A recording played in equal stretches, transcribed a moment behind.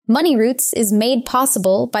Money Roots is made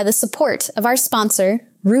possible by the support of our sponsor,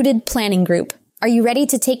 Rooted Planning Group. Are you ready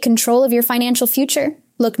to take control of your financial future?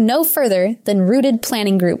 Look no further than Rooted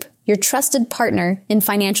Planning Group, your trusted partner in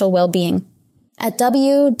financial well-being. At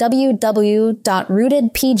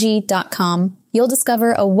www.rootedpg.com, you'll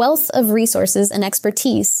discover a wealth of resources and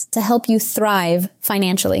expertise to help you thrive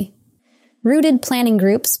financially. Rooted Planning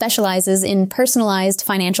Group specializes in personalized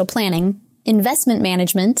financial planning, investment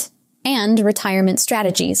management, and retirement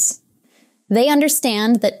strategies. They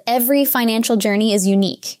understand that every financial journey is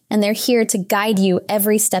unique, and they're here to guide you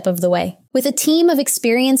every step of the way. With a team of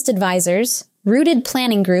experienced advisors, Rooted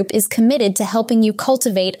Planning Group is committed to helping you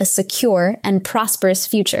cultivate a secure and prosperous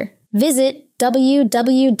future. Visit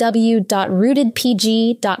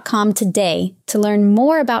www.rootedpg.com today to learn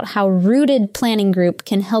more about how Rooted Planning Group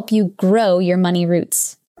can help you grow your money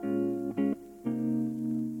roots.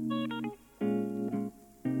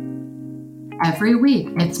 Every week,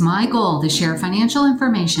 it's my goal to share financial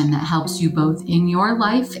information that helps you both in your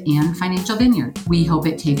life and Financial Vineyard. We hope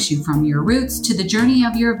it takes you from your roots to the journey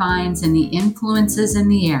of your vines and the influences in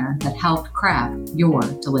the air that help craft your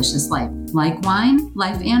delicious life. Like wine,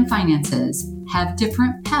 life and finances have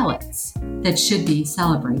different palates that should be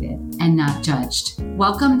celebrated and not judged.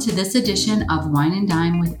 Welcome to this edition of Wine and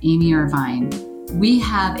Dime with Amy Irvine. We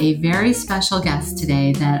have a very special guest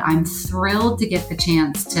today that I'm thrilled to get the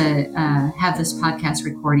chance to have this podcast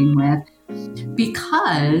recording with,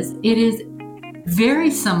 because it is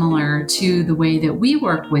very similar to the way that we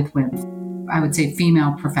work with, I would say,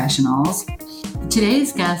 female professionals.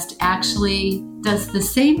 Today's guest actually does the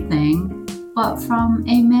same thing, but from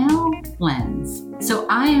a male lens. So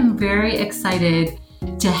I am very excited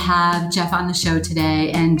to have Jeff on the show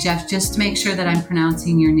today. And Jeff, just to make sure that I'm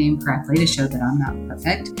pronouncing your name correctly, to show that I'm not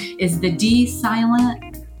perfect, is the D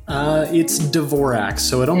silent? It's Dvorak,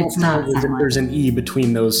 so it almost sounds as if there's an E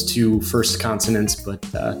between those two first consonants, but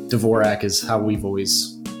Dvorak is how we've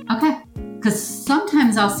always... Okay, because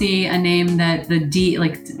sometimes I'll see a name that the D,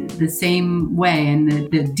 like the same way, and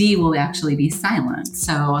the D will actually be silent.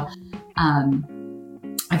 So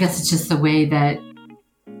I guess it's just the way that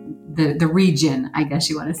the region, I guess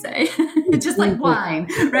you want to say. It's just like wine,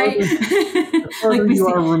 right? The further like you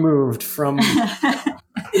are removed from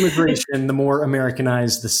immigration, the more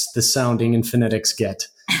Americanized the sounding and phonetics get.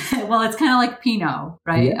 Well, it's kind of like Pinot,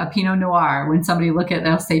 right? Yeah. A Pinot Noir. When somebody look at it,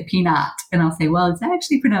 they'll say Pinot, and I'll say, well, it's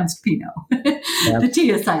actually pronounced Pinot. Yeah. The T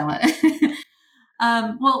is silent.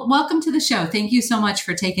 Well, welcome to the show. Thank you so much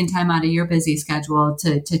for taking time out of your busy schedule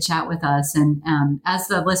to chat with us. And as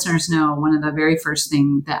the listeners know, one of the very first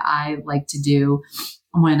things that I like to do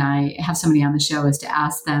when I have somebody on the show is to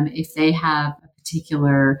ask them if they have a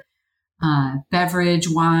particular beverage,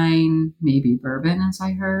 wine, maybe bourbon, as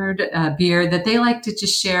I heard, beer that they like to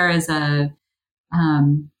just share as a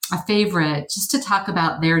favorite, just to talk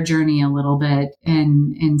about their journey a little bit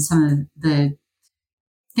and some of the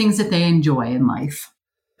things that they enjoy in life.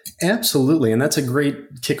 Absolutely. And that's a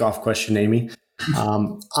great kickoff question, Amy.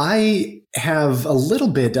 I have a little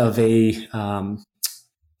bit of a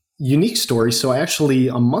unique story. So actually,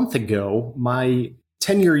 a month ago, my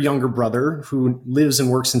 10-year younger brother, who lives and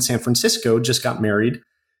works in San Francisco, just got married.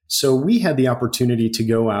 So we had the opportunity to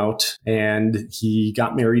go out, and he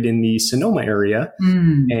got married in the Sonoma area.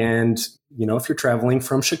 And, you know, if you're traveling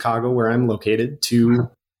from Chicago, where I'm located, to,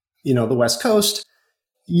 you know, the West Coast,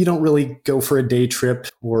 you don't really go for a day trip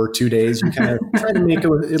or 2 days. You kind of try to make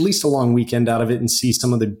at least a long weekend out of it and see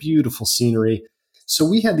some of the beautiful scenery. So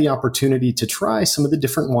we had the opportunity to try some of the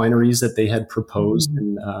different wineries that they had proposed.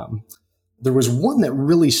 And there was one that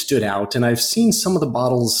really stood out. And I've seen some of the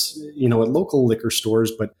bottles, you know, at local liquor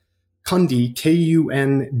stores, but Kundi,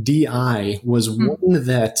 Kundi, was one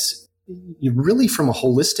that really, from a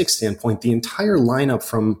holistic standpoint, the entire lineup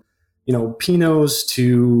from, you know, Pinots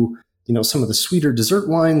to, you know, some of the sweeter dessert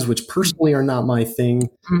wines, which personally are not my thing.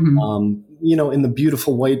 You know, in the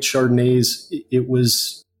beautiful white Chardonnays, it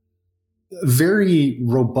was very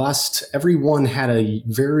robust. Everyone had a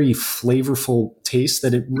very flavorful taste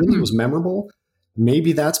that it really was memorable.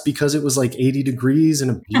 Maybe that's because it was like 80 degrees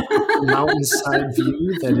and a beautiful mountainside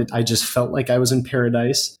view that I just felt like I was in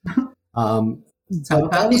paradise. But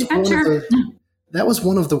that was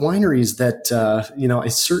one of the wineries that, you know, I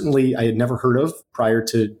had never heard of prior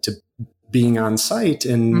to being on site.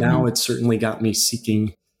 And now it's certainly got me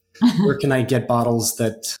seeking, where can I get bottles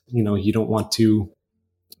that, you know, you don't want to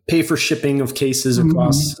pay for shipping of cases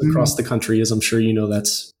across the country, as I'm sure you know,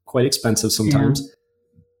 that's quite expensive sometimes.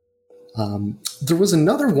 Yeah. There was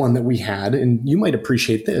another one that we had, and you might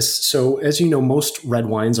appreciate this. So as you know, most red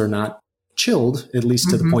wines are not chilled, at least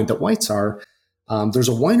to the point that whites are. There's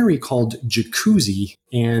a winery called Jacuzzi,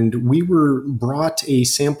 and we were brought a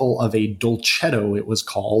sample of a Dolcetto, it was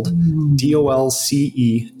called, Dolcetto,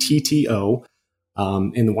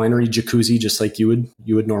 in the winery Jacuzzi, just like you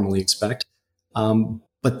would normally expect.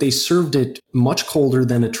 But they served it much colder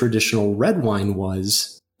than a traditional red wine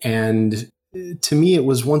was. And to me, it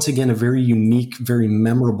was once again a very unique, very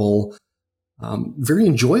memorable, very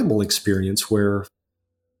enjoyable experience where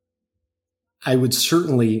I would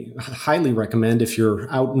certainly highly recommend if you're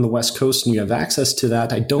out in the West Coast and you have access to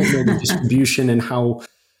that. I don't know the distribution and how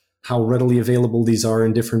readily available these are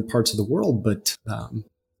in different parts of the world, but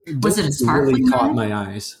was it a sparkling really caught red? My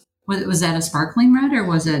eyes. Was that a sparkling red or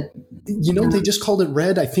was it? They just called it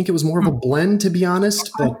red. I think it was more of a blend, to be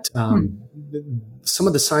honest, but some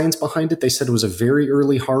of the science behind it, they said it was a very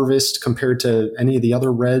early harvest compared to any of the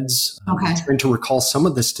other reds. Okay. I'm trying to recall some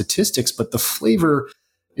of the statistics, but the flavor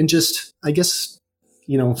and just, I guess,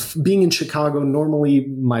 being in Chicago, normally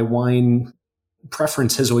my wine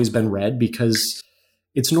preference has always been red because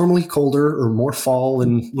it's normally colder or more fall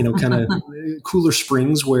and, kind of cooler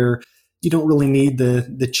springs where you don't really need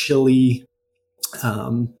the chilly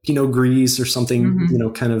Pinot Gris or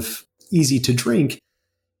something, kind of easy to drink.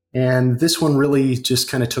 And this one really just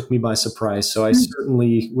kind of took me by surprise. So I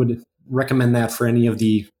certainly would recommend that for any of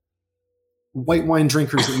the white wine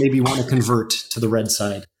drinkers that maybe want to convert to the red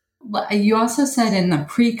side. You also said in the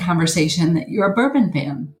pre-conversation that you're a bourbon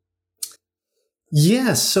fan.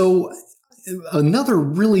 Yeah. So another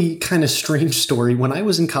really kind of strange story. When I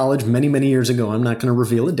was in college many, many years ago, I'm not going to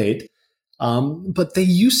reveal a date, but they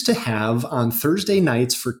used to have on Thursday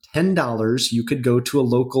nights for $10, you could go to a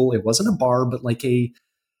local, it wasn't a bar, but like a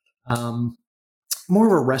more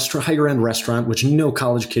of a restaurant, higher end restaurant, which no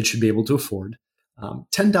college kid should be able to afford.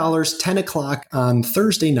 $10, 10 o'clock on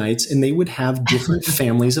Thursday nights, and they would have different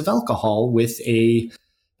families of alcohol with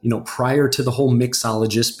prior to the whole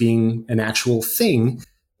mixologist being an actual thing,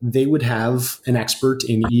 they would have an expert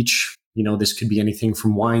in each, this could be anything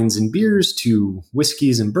from wines and beers to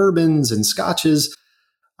whiskeys and bourbons and scotches.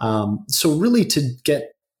 So really to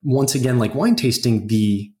get, once again, like wine tasting,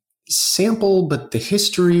 the sample, but the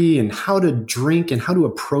history and how to drink and how to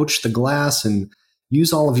approach the glass and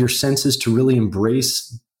use all of your senses to really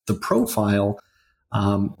embrace the profile.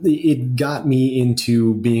 It got me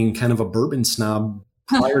into being kind of a bourbon snob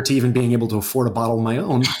prior to even being able to afford a bottle of my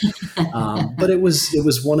own. But it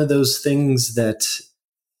was one of those things that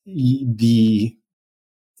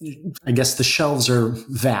I guess the shelves are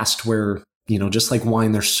vast where, just like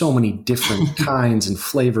wine, there's so many different kinds and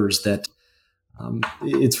flavors that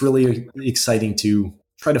it's really exciting to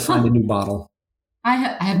try to find a new bottle. I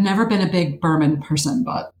have never been a big bourbon person,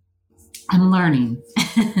 but I'm learning.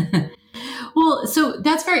 Well, so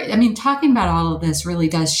that's talking about all of this really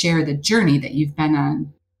does share the journey that you've been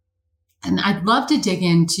on. And I'd love to dig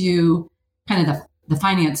into kind of the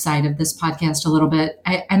finance side of this podcast a little bit.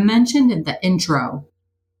 I mentioned in the intro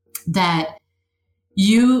that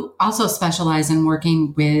you also specialize in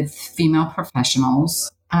working with female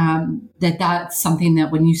professionals, that's something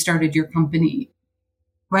that when you started your company,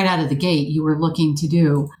 right out of the gate, you were looking to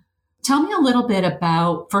do. Tell me a little bit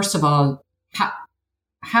about, first of all,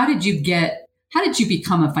 how did you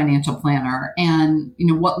become a financial planner, and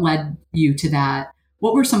what led you to that?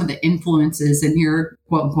 What were some of the influences in your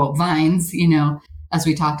quote unquote vines, as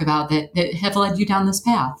we talk about that have led you down this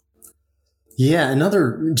path? Yeah,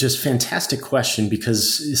 another just fantastic question,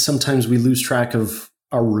 because sometimes we lose track of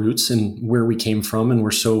our roots and where we came from, and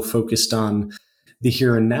we're so focused on the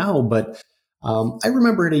here and now. But I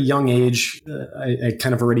remember at a young age, I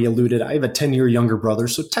kind of already alluded, I have a 10-year younger brother.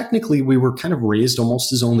 So technically we were kind of raised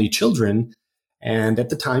almost as only children. And at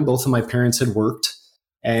the time, both of my parents had worked,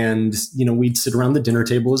 and, we'd sit around the dinner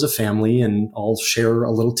table as a family and all share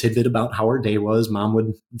a little tidbit about how our day was. Mom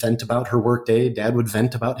would vent about her work day. Dad would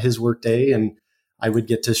vent about his work day. And I would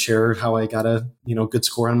get to share how I got a, good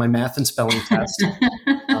score on my math and spelling test.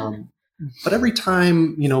 But every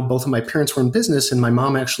time, both of my parents were in business, and my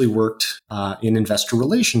mom actually worked in investor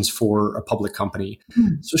relations for a public company.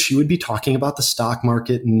 So she would be talking about the stock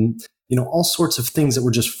market and, all sorts of things that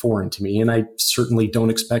were just foreign to me. And I certainly don't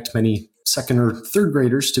expect many second or third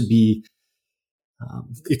graders to be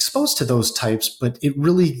exposed to those types. But it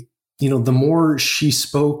really, the more she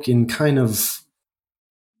spoke and kind of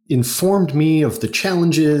informed me of the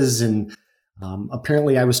challenges, and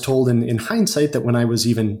apparently I was told in hindsight that when I was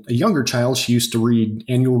even a younger child, she used to read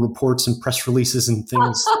annual reports and press releases and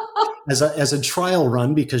things as a trial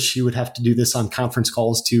run, because she would have to do this on conference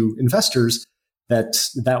calls to investors.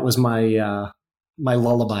 That was my my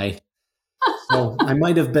lullaby. So I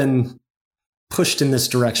might have been pushed in this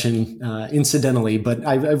direction incidentally, but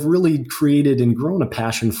I've really created and grown a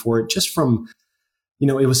passion for it just from,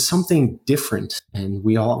 it was something different. And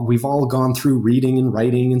we've all gone through reading and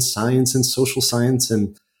writing and science and social science,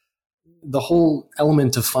 and the whole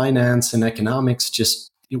element of finance and economics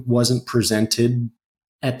it wasn't presented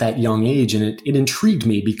at that young age. And it intrigued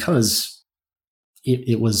me because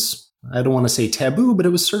it was, I don't want to say taboo, but it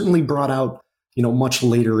was certainly brought out, much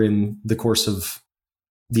later in the course of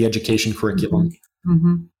the education curriculum.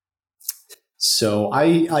 Mm-hmm. So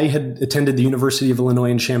I had attended the University of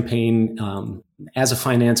Illinois in Champaign as a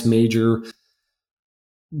finance major.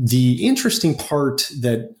 The interesting part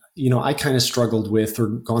that, I kind of struggled with or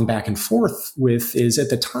gone back and forth with is at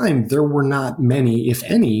the time, there were not many, if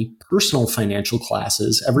any, personal financial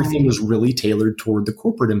classes. Everything was really tailored toward the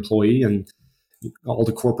corporate employee and all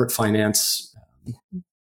the corporate finance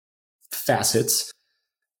facets.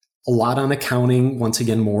 A lot on accounting, once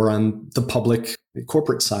again, more on the public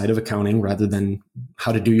corporate side of accounting rather than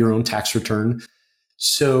how to do your own tax return.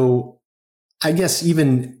 So I guess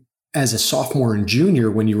even as a sophomore and junior,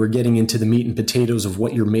 when you were getting into the meat and potatoes of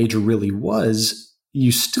what your major really was,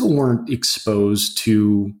 you still weren't exposed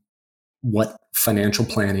to what financial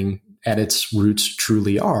planning at its roots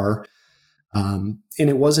truly are. And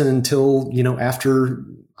it wasn't until, after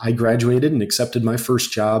I graduated and accepted my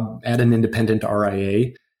first job at an independent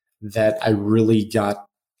RIA that I really got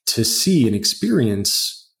to see and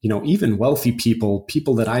experience, even wealthy people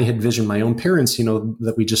that I had visioned, my own parents,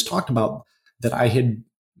 that we just talked about, that I had,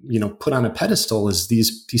 put on a pedestal as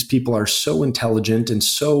these people are so intelligent and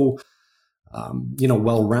so,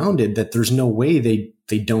 well-rounded that there's no way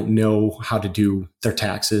they don't know how to do their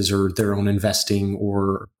taxes or their own investing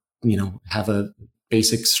or, have a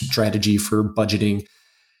basic strategy for budgeting.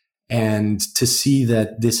 And to see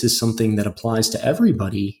that this is something that applies to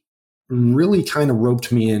everybody really kind of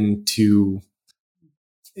roped me into,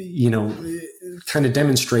 kind of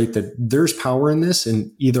demonstrate that there's power in this.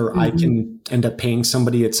 And either I can end up paying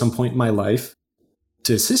somebody at some point in my life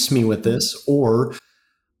to assist me with this, or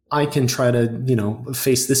I can try to,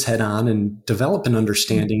 face this head on and develop an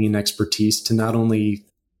understanding and expertise to not only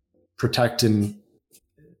protect and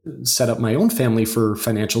set up my own family for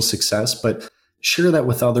financial success, but share that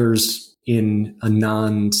with others in a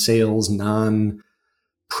non-sales,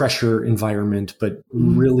 non-pressure environment, but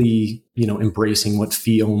really, embracing what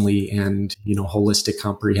fee only and, holistic,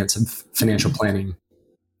 comprehensive financial planning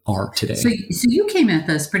are today. So you came at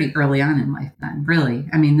this pretty early on in life then, really.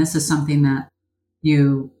 I mean, this is something that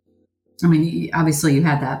obviously you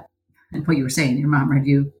had that, and what you were saying, your mom read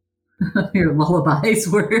you your lullabies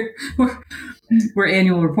were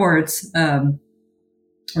annual reports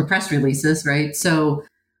or press releases, right? So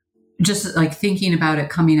just like thinking about it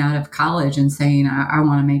coming out of college and saying, I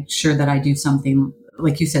want to make sure that I do something,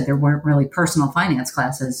 like you said, there weren't really personal finance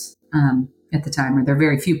classes at the time, or there are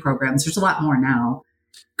very few programs. There's a lot more now.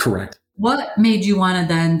 Correct. What made you want to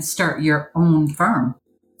then start your own firm?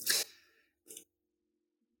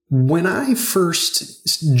 When I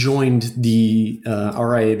first joined the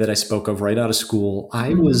RIA that I spoke of right out of school,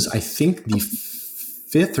 I was, I think, the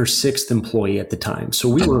fifth or sixth employee at the time. So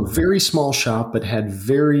we were a very small shop, but had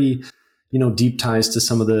very, deep ties to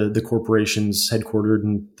some of the corporations headquartered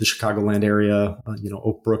in the Chicagoland area.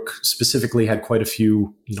 Oak Brook specifically had quite a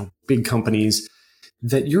few, big companies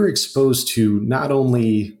that you're exposed to not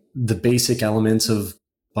only the basic elements of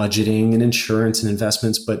budgeting and insurance and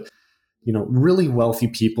investments, but really wealthy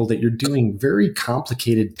people that you're doing very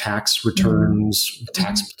complicated tax returns,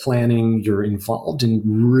 tax planning. You're involved in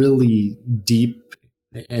really deep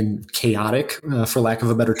and chaotic, for lack of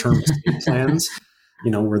a better term, estate plans,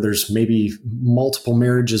 where there's maybe multiple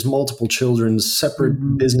marriages, multiple children,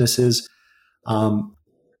 separate businesses.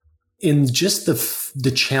 In just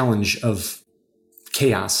the challenge of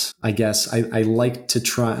chaos, I guess, I like to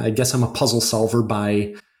try, I guess I'm a puzzle solver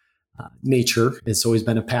by nature. It's always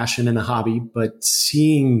been a passion and a hobby, but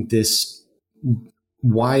seeing this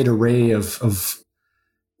wide array of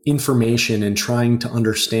information and trying to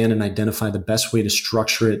understand and identify the best way to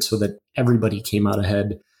structure it so that everybody came out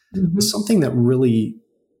ahead was something that really,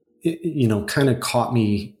 kind of caught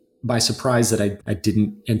me by surprise that I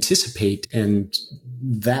didn't anticipate. And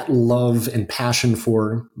that love and passion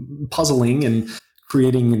for puzzling and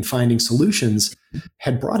creating and finding solutions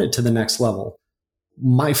had brought it to the next level.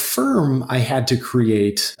 My firm, I had to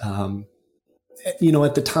create, at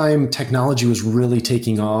the time, technology was really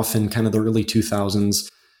taking off in kind of the early 2000s.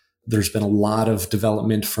 There's been a lot of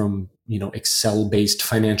development from, Excel-based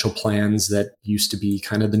financial plans that used to be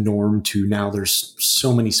kind of the norm to now there's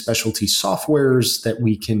so many specialty softwares that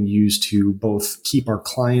we can use to both keep our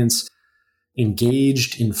clients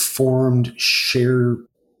engaged, informed, share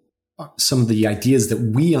some of the ideas that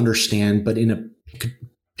we understand, but in a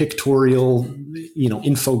pictorial,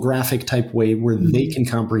 infographic type way where they can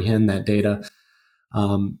comprehend that data.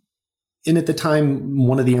 And at the time,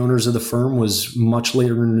 one of the owners of the firm was much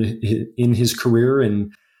later in his career,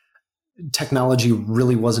 and technology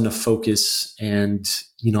really wasn't a focus. And,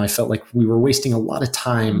 I felt like we were wasting a lot of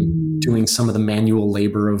time doing some of the manual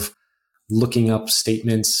labor of looking up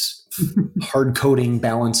statements, hard coding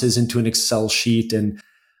balances into an Excel sheet. And,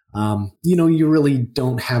 you really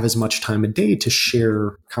don't have as much time a day to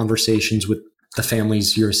share conversations with the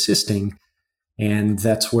families you're assisting. And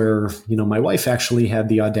that's where, my wife actually had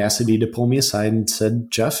the audacity to pull me aside and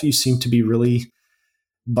said, Jeff, you seem to be really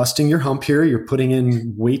busting your hump here. You're putting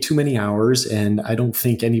in way too many hours, and I don't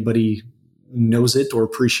think anybody knows it or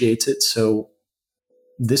appreciates it. So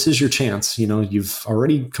this is your chance. You've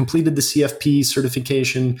already completed the CFP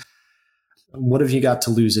certification. What have you got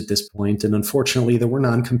to lose at this point? And unfortunately, there were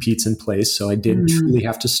non-competes in place. So I did truly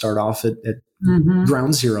have to start off at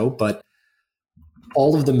ground zero. But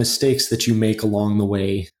all of the mistakes that you make along the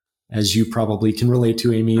way, as you probably can relate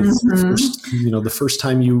to, Amy, the first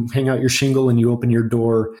time you hang out your shingle and you open your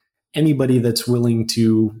door, anybody that's willing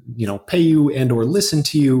to, pay you and or listen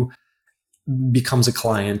to you becomes a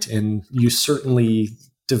client. And you certainly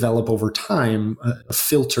develop over time a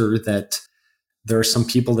filter that there are some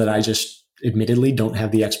people that I just admittedly don't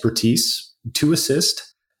have the expertise to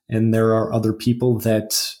assist. And there are other people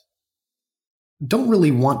that don't really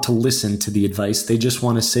want to listen to the advice. They just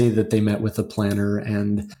want to say that they met with a planner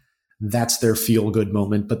and that's their feel-good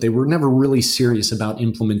moment, but they were never really serious about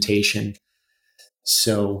implementation.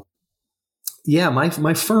 So yeah,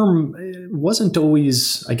 my firm wasn't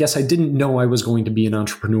always, I guess I didn't know I was going to be an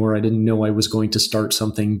entrepreneur. I didn't know I was going to start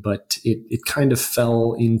something, but it kind of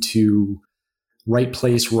fell into right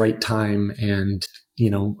place, right time. And,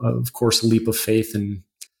 of course, a leap of faith and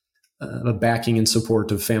a backing and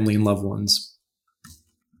support of family and loved ones.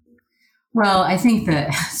 Well, I think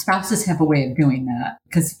that spouses have a way of doing that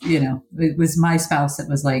because, it was my spouse that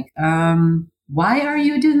was like, why are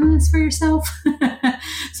you doing this for yourself?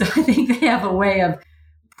 So I think they have a way of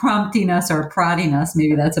prompting us or prodding us.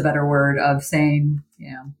 Maybe that's a better word of saying,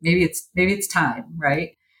 maybe it's time,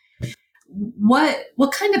 right?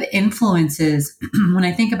 What kind of influences when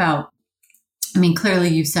I think about, clearly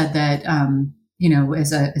you said that,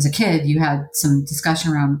 as a kid, you had some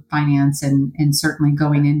discussion around finance and certainly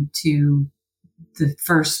going into the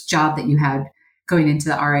first job that you had going into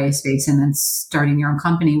the RIA space and then starting your own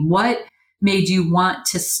company. What made you want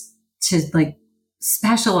to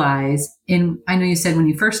specialize in, I know you said when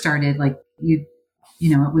you first started, it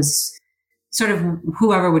was sort of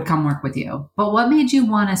whoever would come work with you, but what made you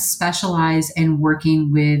want to specialize in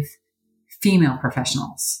working with female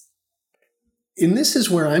professionals? And this is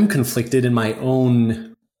where I'm conflicted in my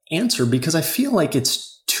own answer because I feel like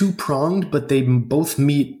it's two-pronged, but they both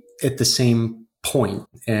meet at the same point.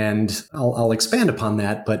 And I'll expand upon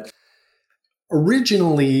that. But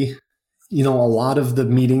originally, a lot of the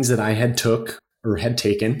meetings that I had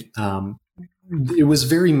taken, it was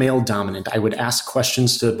very male dominant. I would ask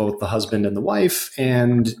questions to both the husband and the wife,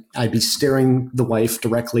 and I'd be staring the wife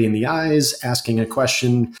directly in the eyes, asking a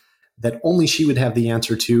question that only she would have the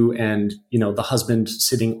answer to. And, the husband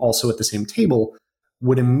sitting also at the same table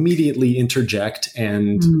would immediately interject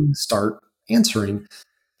and start answering.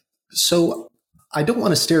 So I don't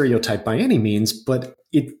want to stereotype by any means, but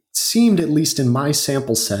it seemed, at least in my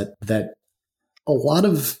sample set, that a lot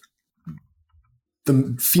of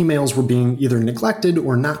the females were being either neglected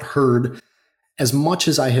or not heard as much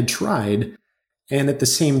as I had tried. And at the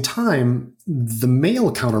same time, the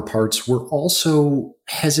male counterparts were also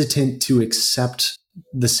hesitant to accept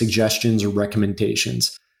the suggestions or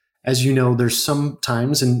recommendations. As you know, there's some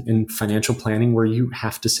times in financial planning where you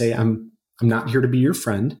have to say, I'm not here to be your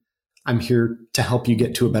friend. I'm here to help you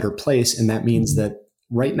get to a better place. And that means that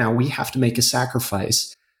right now we have to make a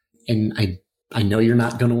sacrifice. And I know you're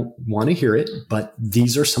not going to want to hear it, but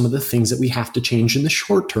these are some of the things that we have to change in the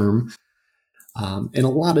short term. And a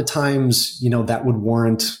lot of times, that would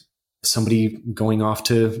warrant somebody going off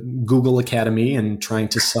to Google Academy and trying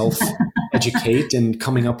to self-educate and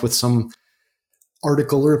coming up with some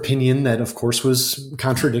article or opinion that, of course, was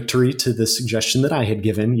contradictory to the suggestion that I had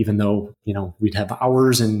given, even though, we'd have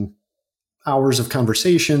hours and hours of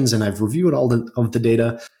conversations and I've reviewed all of the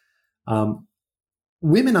data.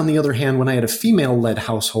 Women, on the other hand, when I had a female-led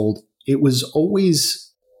household,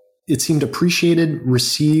 it seemed appreciated,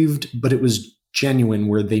 received, but it was genuine,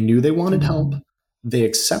 where they knew they wanted help. They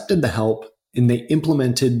accepted the help and they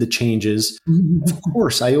implemented the changes. Of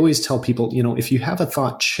course, I always tell people, if you have a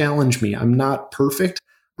thought, challenge me. I'm not perfect.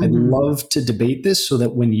 I'd love to debate this so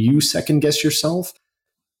that when you second guess yourself,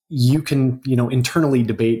 you can, internally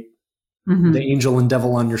debate the angel and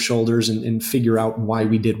devil on your shoulders and figure out why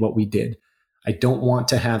we did what we did. I don't want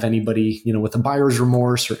to have anybody, with a buyer's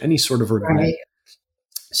remorse or any sort of regret. Right.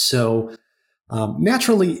 So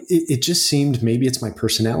naturally, it just seemed, maybe it's my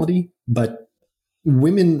personality, but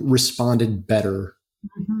women responded better.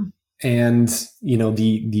 And,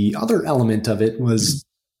 the other element of it was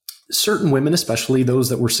certain women, especially those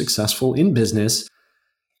that were successful in business,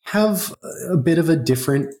 have a bit of a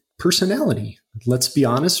different personality. Let's be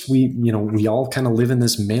honest. We all kind of live in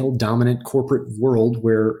this male dominant corporate world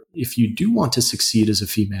where if you do want to succeed as a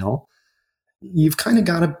female, you've kind of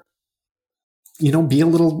got to, be a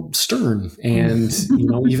little stern. And,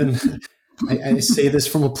 even I say this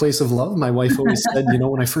from a place of love. My wife always said,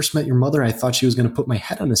 when I first met your mother, I thought she was going to put my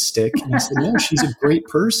head on a stick. And I said, no, she's a great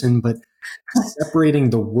person, but separating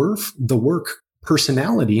the work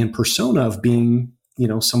personality and persona of being,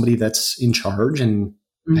 somebody that's in charge and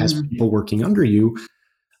has people working under you,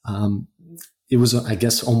 it was, I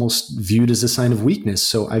guess, almost viewed as a sign of weakness.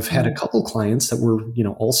 So I've had a couple clients that were,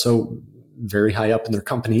 also very high up in their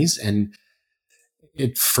companies. And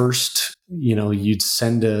at first, you'd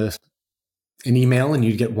send an email and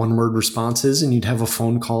you'd get one-word responses, and you'd have a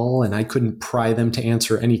phone call, and I couldn't pry them to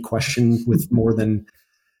answer any question with more than,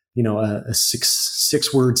 a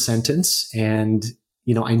six-word sentence. And,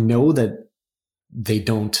 I know that they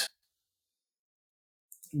don't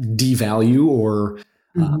devalue or,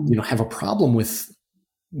 have a problem with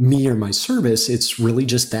me or my service. It's really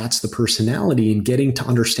just, that's the personality, and getting to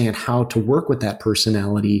understand how to work with that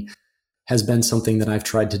personality has been something that I've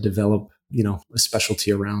tried to develop, a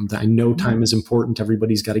specialty around. I know time is important.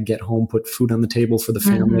 Everybody's got to get home, put food on the table for the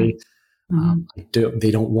family.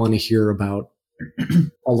 They don't want to hear about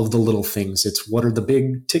all of the little things. It's what are the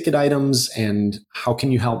big ticket items and how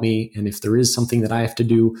can you help me? And if there is something that I have to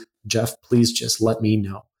do, Jeff, please just let me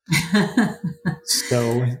know.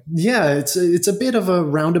 So yeah, it's a bit of a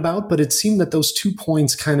roundabout, but it seemed that those 2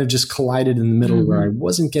 points kind of just collided in the middle, where I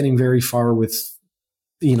wasn't getting very far with,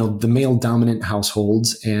 the male dominant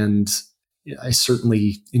households. And I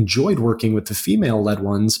certainly enjoyed working with the female led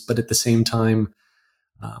ones, but at the same time,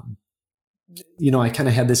 I kind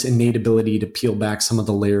of had this innate ability to peel back some of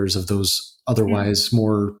the layers of those otherwise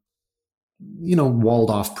more,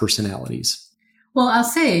 walled off personalities. Well, I'll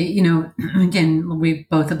say, again, we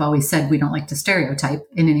both have always said we don't like to stereotype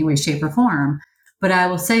in any way, shape, or form. But I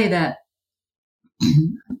will say that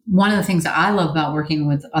one of the things that I love about working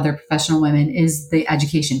with other professional women is the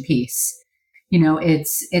education piece.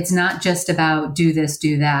 It's not just about do this,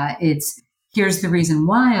 do that. It's here's the reason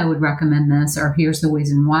why I would recommend this, or here's the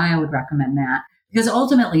reason why I would recommend that. Because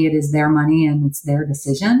ultimately it is their money and it's their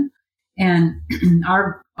decision. And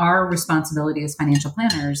our responsibility as financial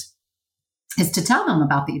planners is to tell them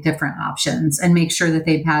about the different options and make sure that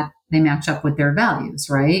they match up with their values,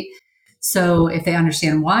 right? So if they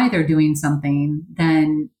understand why they're doing something,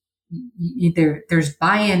 then there's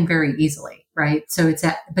buy-in very easily, right? So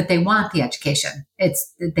but they want the education.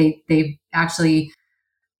 They actually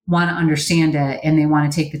want to understand it, and they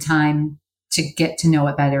want to take the time to get to know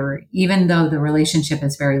it better, even though the relationship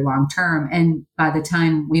is very long-term. And by the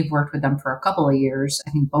time we've worked with them for a couple of years,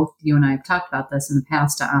 I think both you and I have talked about this in the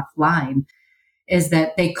past offline, is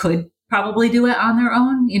that they could probably do it on their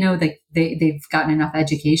own. They've gotten enough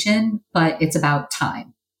education, but it's about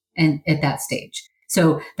time and at that stage.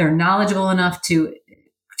 So they're knowledgeable enough to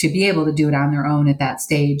be able to do it on their own at that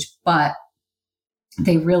stage, but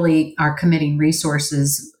they really are committing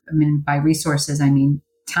resources. I mean, by resources, I mean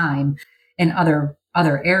time and other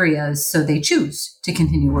areas. So they choose to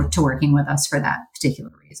continue working with us for that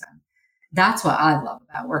particular reason. That's what I love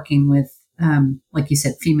about working with, like you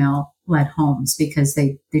said, female-led homes, because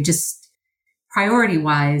they just,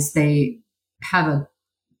 priority-wise, they're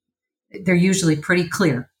usually pretty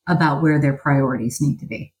clear about where their priorities need to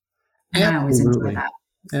be. And I always enjoy that.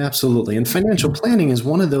 Absolutely. And financial planning is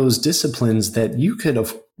one of those disciplines that you could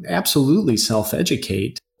absolutely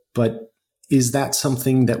self-educate, but is that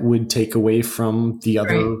something that would take away from the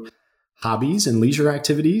other hobbies and leisure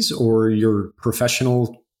activities, or your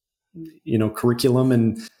professional, curriculum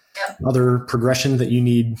and other progression that you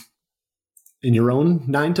need in your own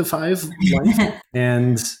 9-to-5 life?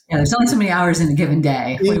 And there's only so many hours in a given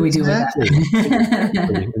day. What do we do with that?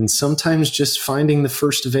 Exactly. And sometimes just finding the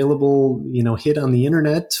first available, hit on the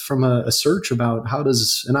internet from a search about how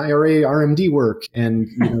does an IRA RMD work, and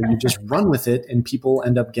you just run with it, and people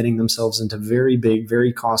end up getting themselves into very big,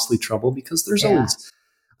 very costly trouble, because there's always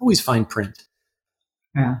always fine print.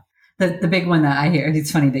 Yeah. The big one that I hear,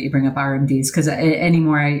 it's funny that you bring up RMDs, because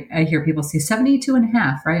anymore I hear people say 72 and a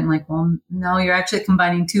half, right? I'm like, well, no, you're actually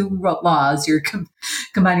combining two laws. You're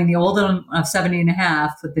combining the old one of 70 and a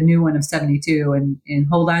half with the new one of 72, and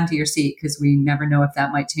hold on to your seat, because we never know if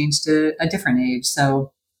that might change to a different age.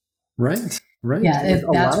 So, right. Yeah, a that's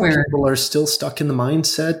lot where of people are still stuck in the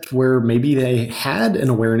mindset where maybe they had an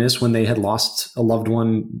awareness when they had lost a loved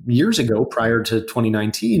one years ago prior to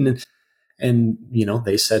 2019. And,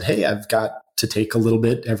 they said, hey, I've got to take a little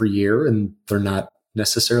bit every year. And they're not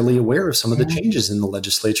necessarily aware of some of the changes in the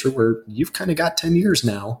legislature where you've kind of got 10 years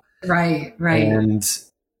now. Right. And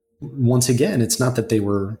once again, it's not that they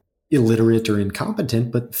were illiterate or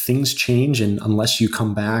incompetent, but things change. And unless you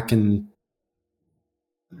come back and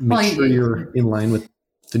make sure you're in line with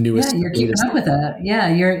the newest. Yeah, you're keeping up with it. Yeah,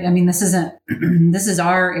 this is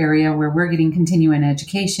our area where we're getting continuing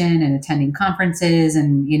education and attending conferences,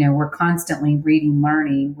 and we're constantly reading,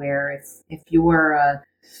 learning. Where if you're a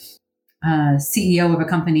CEO of a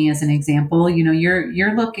company, as an example,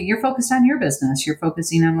 you're focused on your business. You're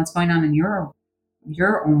focusing on what's going on in your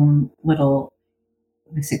own little,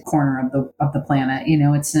 corner of the planet.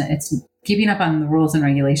 It's keeping up on the rules and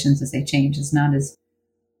regulations as they change. It's not as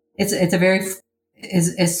it's a very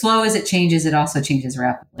as slow as it changes, it also changes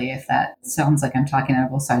rapidly. If that sounds like I'm talking out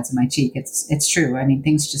of both sides of my cheek, it's true. I mean,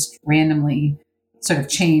 things just randomly sort of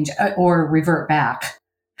change or revert back,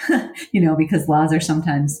 because laws are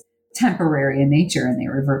sometimes temporary in nature and they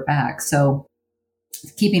revert back. So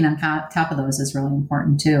keeping on top of those is really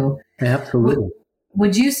important too. Absolutely.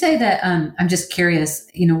 Would you say that, I'm just curious,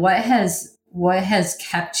 what has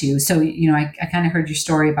kept you? So, I kind of heard your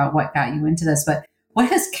story about what got you into this, but what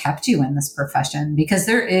has kept you in this profession? Because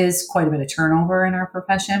there is quite a bit of turnover in our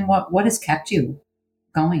profession. What has kept you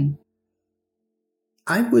going?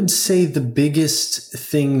 I would say the biggest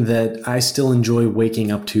thing that I still enjoy waking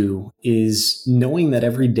up to is knowing that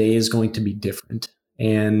every day is going to be different,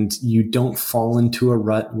 and you don't fall into a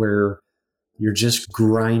rut where you're just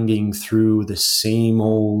grinding through the same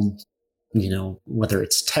old, whether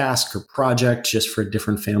it's task or project, just for a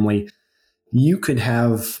different family. You could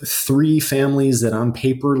have 3 families that on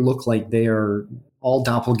paper look like they are all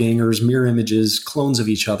doppelgangers, mirror images, clones of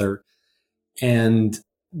each other. And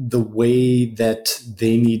the way that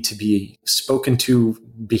they need to be spoken to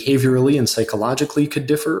behaviorally and psychologically could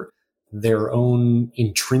differ. Their own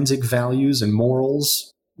intrinsic values and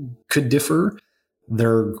morals could differ.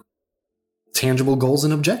 Their tangible goals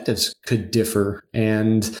and objectives could differ.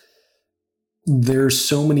 And there's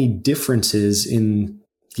so many differences in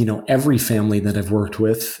every family that I've worked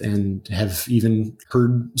with and have even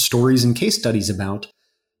heard stories and case studies about.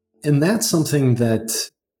 And that's something that,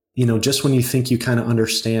 just when you think you kind of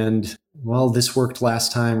understand, well, this worked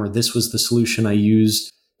last time, or this was the solution I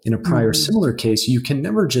used in a prior similar case, you can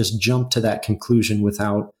never just jump to that conclusion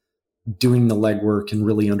without doing the legwork and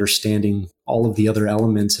really understanding all of the other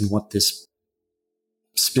elements and what this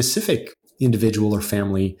specific individual or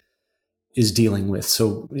family is dealing with.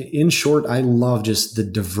 So in short, I love just the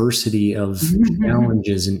diversity of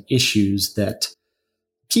challenges and issues that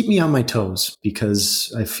keep me on my toes,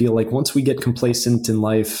 because I feel like once we get complacent in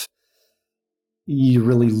life, you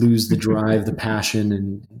really lose the drive, the passion,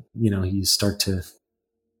 and, you start to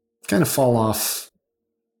kind of fall off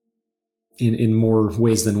in more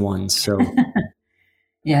ways than one. So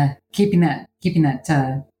yeah, keeping that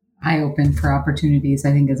eye open for opportunities,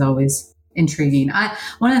 I think, is always intriguing.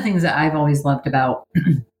 One of the things that I've always loved about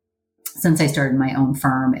since I started my own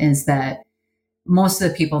firm is that most of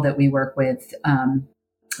the people that we work with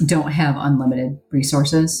don't have unlimited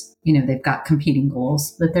resources. They've got competing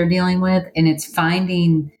goals that they're dealing with, and it's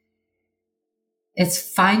finding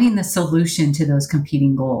the solution to those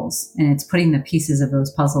competing goals, and it's putting the pieces of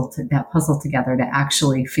that puzzle together to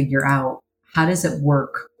actually figure out how does it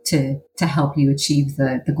work to help you achieve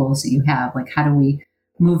the goals that you have. Like, how do we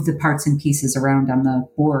move the parts and pieces around on the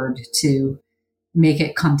board to make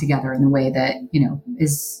it come together in the way that,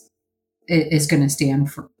 is going to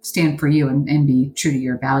stand for you and be true to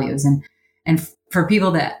your values. And for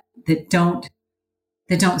people that don't,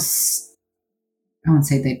 I won't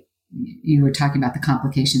say that you were talking about the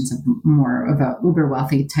complications of more of a uber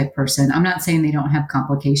wealthy type person. I'm not saying they don't have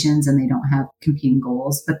complications and they don't have competing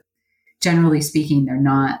goals, but generally speaking, they're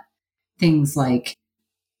not things like,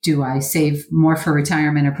 do I save more for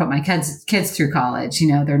retirement or put my kids through college?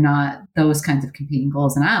 They're not those kinds of competing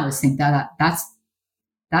goals. And I always think that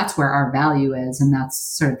that's where our value is. And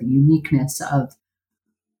that's sort of the uniqueness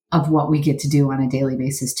of what we get to do on a daily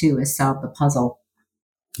basis too, is solve the puzzle.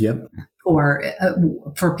 Yep. Or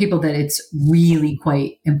for people that it's really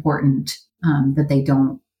quite important that they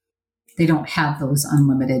don't they don't have those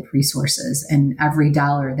unlimited resources, and every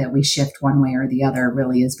dollar that we shift one way or the other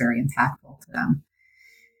really is very impactful to them.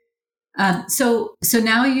 So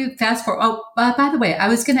now you fast forward. Oh, by the way, I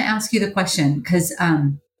was going to ask you the question because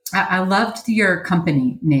I loved your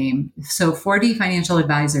company name. So 4D Financial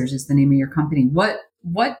Advisors is the name of your company.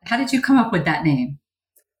 How did you come up with that name?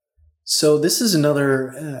 So this is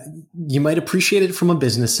another, you might appreciate it from a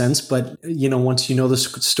business sense, but once you know the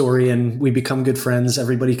story and we become good friends,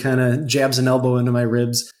 everybody kind of jabs an elbow into my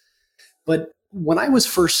ribs. But when I was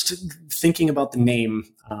first thinking about the name,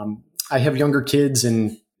 I have younger kids,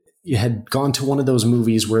 and you had gone to one of those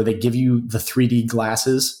movies where they give you the 3D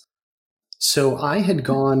glasses. So I had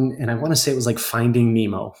gone, and I want to say it was like Finding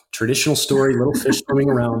Nemo, traditional story, little fish swimming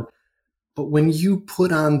around. But when you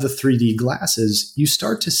put on the 3D glasses, you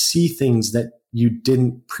start to see things that you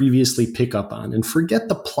didn't previously pick up on. And forget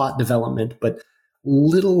the plot development, but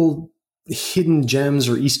little hidden gems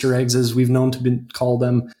or Easter eggs, as we've known to call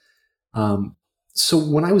them. So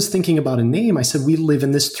when I was thinking about a name, I said, we live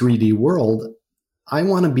in this 3D world. I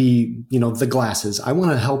want to be, the glasses. I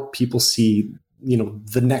want to help people see,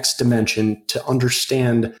 the next dimension, to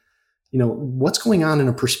understand, what's going on in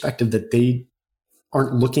a perspective that they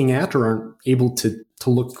aren't looking at or aren't able to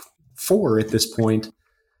look for at this point.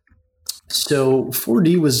 So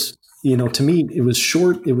 4D was, to me, it was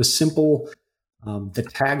short, it was simple. The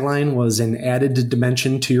tagline was an added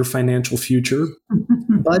dimension to your financial future.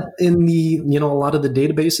 But in the, a lot of the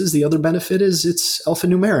databases, the other benefit is it's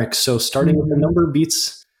alphanumeric. So starting with the number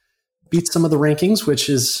beats some of the rankings, which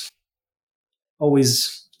is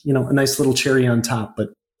always, a nice little cherry on top.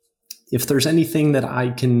 But if there's anything that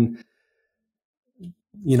I can,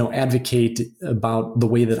 advocate about the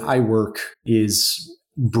way that I work, is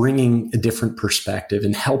bringing a different perspective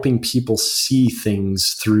and helping people see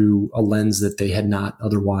things through a lens that they had not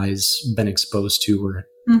otherwise been exposed to or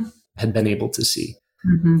had been able to see.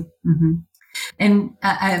 Mm-hmm, mm-hmm. And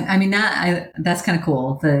I mean, that's kind of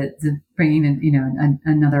cool. The bringing in,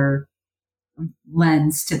 another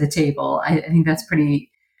lens to the table. I think that's pretty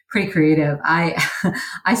creative.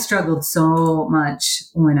 I struggled so much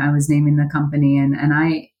when I was naming the company, and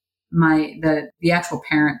the actual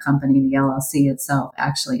parent company, the LLC itself,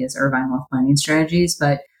 actually is Irvine Wealth Planning Strategies,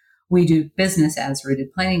 but we do business as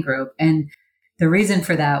Rooted Planning Group. And the reason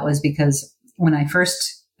for that was because when I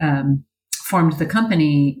first formed the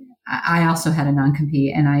company, I also had a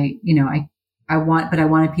non-compete, and I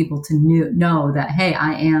wanted people to know that, hey,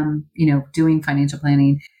 I am, doing financial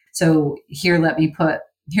planning. So here, let me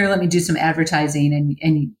do some advertising,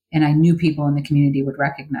 and I knew people in the community would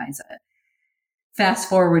recognize it. Fast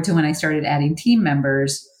forward to when I started adding team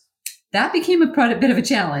members, that became a bit of a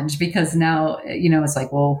challenge, because now, it's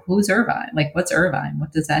like, well, who's Irvine? Like, what's Irvine?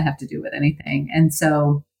 What does that have to do with anything? And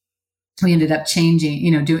so we ended up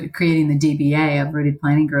changing, creating the DBA of Rooted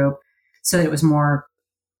Planning Group, so that it was more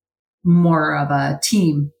of a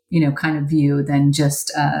team, kind of view than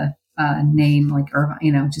just a name like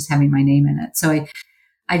Irvine, just having my name in it. So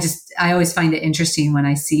I always find it interesting when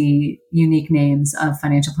I see unique names of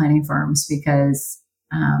financial planning firms, because,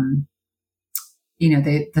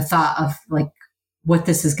 the thought of like what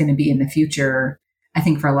this is going to be in the future, I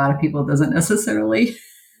think for a lot of people doesn't necessarily,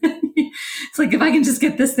 it's like, if I can just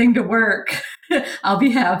get this thing to work, I'll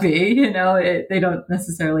be happy. They don't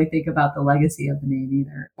necessarily think about the legacy of the name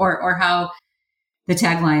either, or how the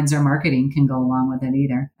taglines or marketing can go along with it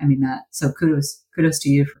either. I mean, so kudos to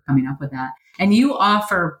you for coming up with that. And you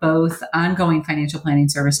offer both ongoing financial planning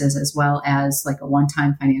services as well as like a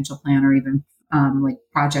one-time financial plan, or even like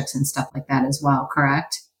projects and stuff like that as well,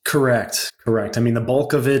 correct? Correct. I mean, the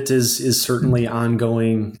bulk of it is certainly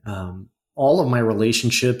ongoing. All of my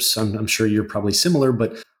relationships, I'm sure you're probably similar,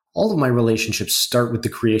 but all of my relationships start with the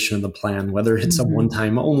creation of the plan, whether it's a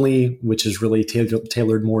one-time only, which is really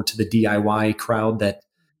tailored more to the DIY crowd, that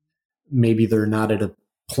maybe they're not at a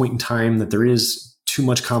point in time that there is too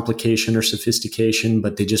much complication or sophistication,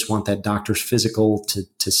 but they just want that doctor's physical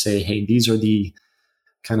to say, hey, these are the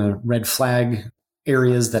kind of red flag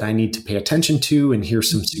areas that I need to pay attention to, and here's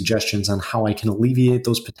some suggestions on how I can alleviate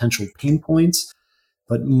those potential pain points.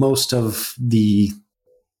 But most of the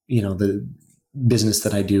business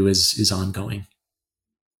that I do is ongoing.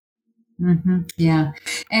 Mm-hmm. Yeah.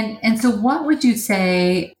 And so what would you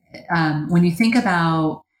say, when you think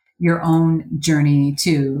about your own journey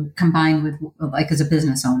too, combined with like as a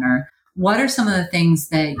business owner, what are some of the things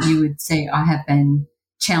that you would say have been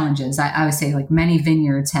challenges? I would say like many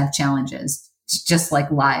vineyards have challenges, just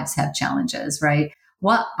like lives have challenges, right?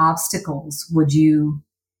 What obstacles would you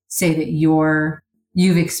say that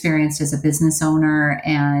you've experienced as a business owner,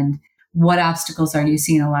 and what obstacles are you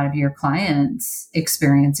seeing a lot of your clients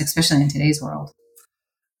experience, especially in today's world?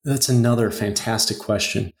 That's another fantastic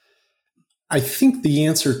question. I think the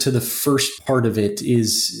answer to the first part of it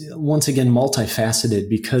is, once again, multifaceted,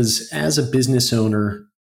 because as a business owner,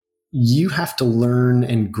 you have to learn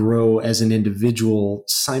and grow as an individual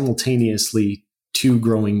simultaneously to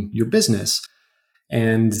growing your business.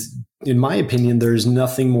 And in my opinion, there's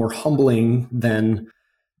nothing more humbling than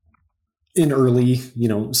an early,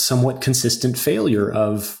 somewhat consistent failure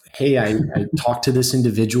of, hey, I talked to this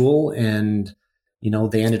individual and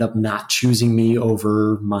they ended up not choosing me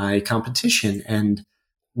over my competition. And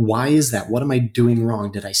why is that? What am I doing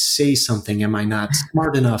wrong? Did I say something? Am I not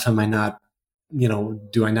smart enough? Am I not,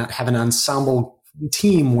 do I not have an ensemble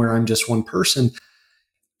team where I'm just one person?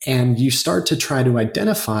 And you start to try to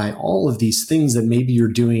identify all of these things that maybe you're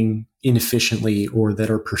doing inefficiently or that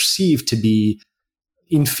are perceived to be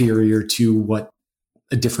inferior to what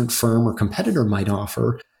a different firm or competitor might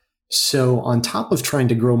offer. So on top of trying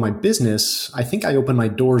to grow my business, I think I opened my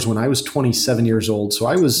doors when I was 27 years old. So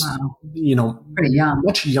I was, pretty young,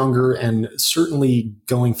 much younger, and certainly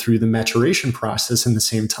going through the maturation process in the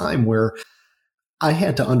same time, where I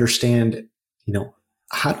had to understand,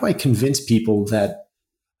 how do I convince people that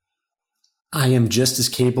I am just as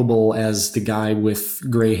capable as the guy with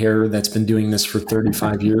gray hair that's been doing this for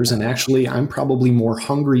 35 years. And actually, I'm probably more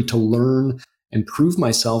hungry to learn and prove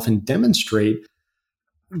myself and demonstrate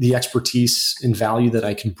the expertise and value that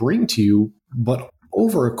I can bring to you. But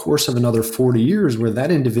over a course of another 40 years, where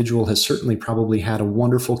that individual has certainly probably had a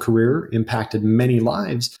wonderful career, impacted many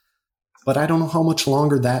lives, but I don't know how much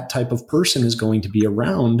longer that type of person is going to be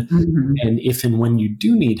around. Mm-hmm. And if and when you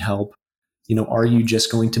do need help, are you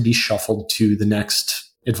just going to be shuffled to the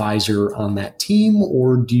next advisor on that team?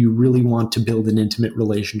 Or do you really want to build an intimate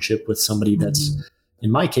relationship with somebody that's,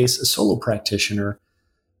 in my case, a solo practitioner?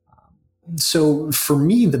 So for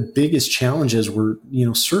me, the biggest challenges were,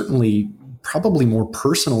 certainly probably more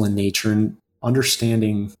personal in nature, and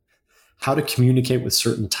understanding how to communicate with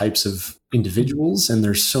certain types of individuals. And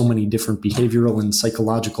there's so many different behavioral and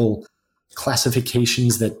psychological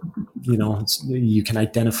classifications that, you can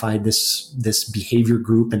identify this behavior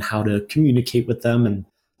group and how to communicate with them. And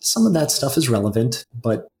some of that stuff is relevant,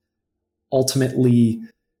 but ultimately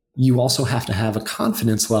you also have to have a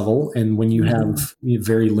confidence level. And when you have a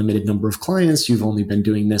very limited number of clients, you've only been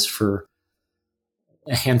doing this for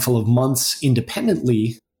a handful of months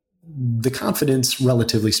independently, the confidence,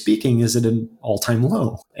 relatively speaking, is at an all-time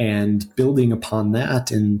low. And building upon that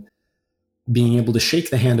and being able to shake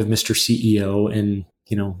the hand of Mr. CEO and,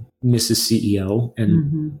 Mrs. CEO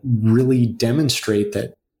and really demonstrate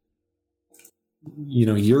that,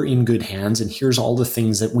 you're in good hands, and here's all the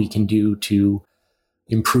things that we can do to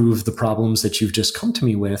improve the problems that you've just come to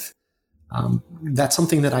me with. That's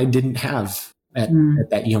something that I didn't have at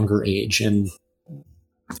that younger age. And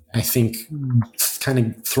I think kind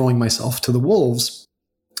of throwing myself to the wolves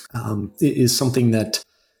is something that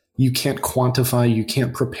you can't quantify, you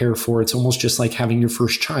can't prepare for. It's almost just like having your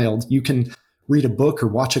first child. You can read a book or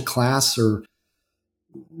watch a class, or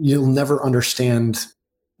you'll never understand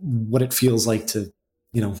what it feels like to,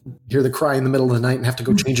 hear the cry in the middle of the night and have to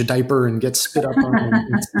go change a diaper and get spit up on.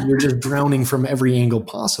 You're just drowning from every angle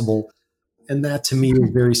possible. And that to me is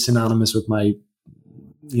very synonymous with my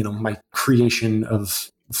creation of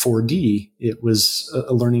 4D. It was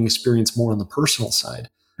a learning experience more on the personal side.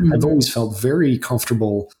 I've always felt very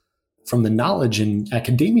comfortable from the knowledge and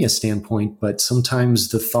academia standpoint, but sometimes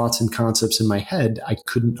the thoughts and concepts in my head, I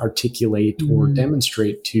couldn't articulate or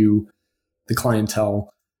demonstrate to the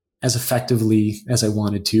clientele as effectively as I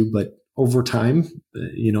wanted to. But over time,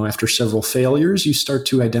 after several failures, you start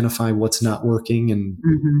to identify what's not working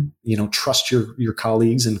and, trust your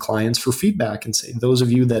colleagues and clients for feedback and say, those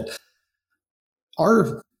of you that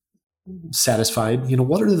are satisfied,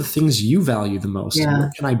 what are the things you value the most? Yeah.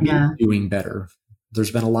 What can I be doing better?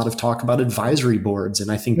 There's been a lot of talk about advisory boards. And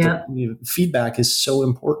I think that feedback is so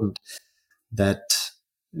important that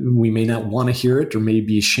we may not want to hear it or may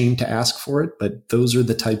be ashamed to ask for it, but those are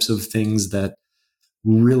the types of things that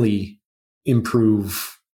really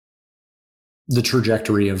improve the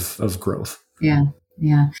trajectory of growth. Yeah.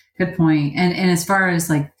 Yeah. Good point. And as far as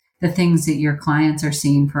like the things that your clients are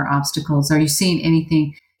seeing for obstacles, are you seeing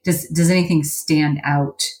anything? Does anything stand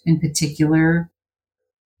out in particular?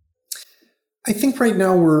 I think right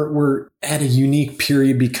now we're at a unique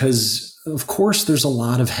period because, of course, there's a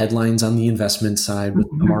lot of headlines on the investment side with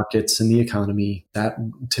the markets and the economy. That,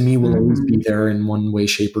 to me, will always be there in one way,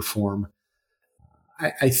 shape, or form.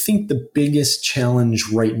 I think the biggest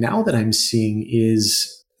challenge right now that I'm seeing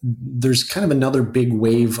is there's kind of another big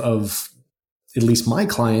wave of at least my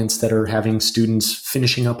clients that are having students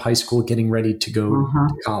finishing up high school, getting ready to go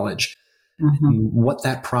to college. And what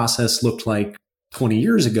that process looked like 20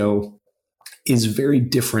 years ago is very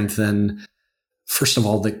different than, first of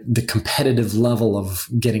all, the competitive level of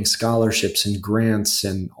getting scholarships and grants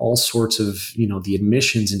and all sorts of, the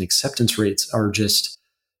admissions and acceptance rates are just,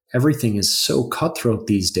 everything is so cutthroat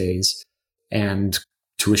these days. And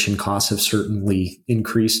tuition costs have certainly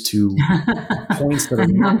increased to points that are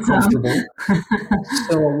not comfortable.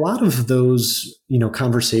 So a lot of those,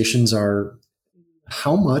 conversations are,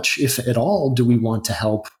 how much, if at all, do we want to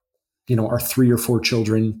help, our 3 or 4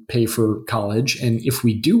 children pay for college? And if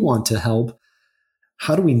we do want to help,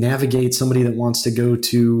 how do we navigate somebody that wants to go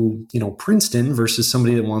to, Princeton versus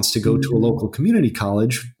somebody that wants to go to a local community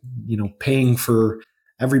college, paying for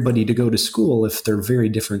everybody to go to school if they're very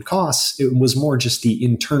different costs? It was more just the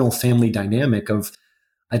internal family dynamic of,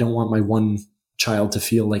 I don't want my one child to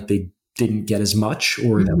feel like they didn't get as much,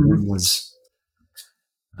 or that one was,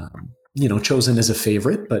 chosen as a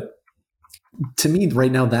favorite. But to me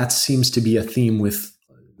right now, that seems to be a theme with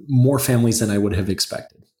more families than I would have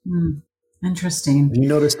expected. Interesting. Have you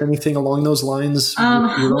noticed anything along those lines?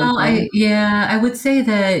 I would say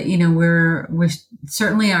that, we're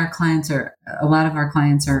certainly a lot of our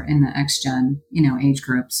clients are in the X-Gen, age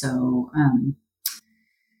group. So,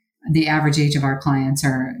 the average age of our clients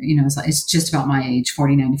are, it's just about my age,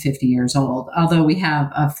 49 to 50 years old. Although we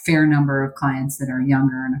have a fair number of clients that are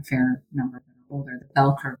younger and a fair number that are older. The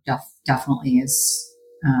bell curve definitely is,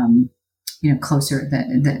 closer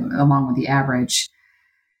along with the average.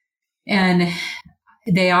 And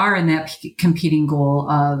they are in that competing goal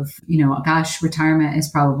of, retirement is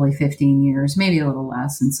probably 15 years, maybe a little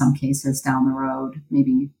less in some cases down the road.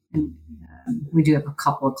 Maybe we do have a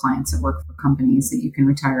couple of clients that work for companies that you can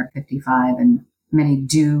retire at 55, and many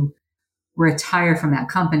do retire from that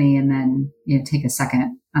company and then, take a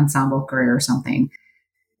second ensemble career or something.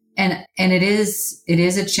 And it is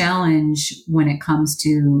a challenge when it comes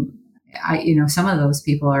to, some of those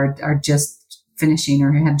people are just finishing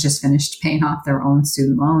or have just finished paying off their own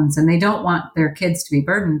student loans, and they don't want their kids to be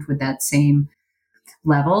burdened with that same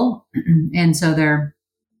level. And so they're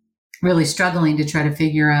really struggling to try to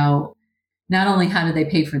figure out not only how do they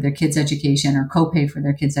pay for their kids' education or co-pay for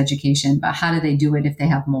their kids' education, but how do they do it if they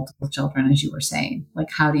have multiple children, as you were saying? Like,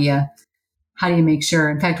 how do you make sure?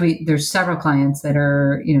 In fact, there's several clients that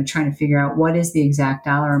are, trying to figure out what is the exact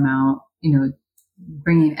dollar amount,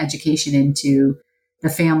 bringing education into the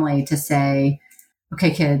family to say,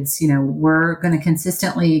 okay, kids, we're going to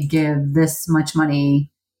consistently give this much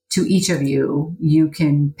money to each of you. You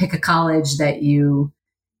can pick a college that you,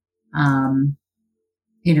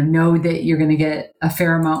 know that you're going to get a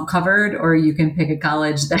fair amount covered, or you can pick a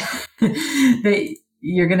college that that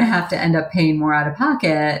you're going to have to end up paying more out of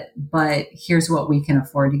pocket. But here's what we can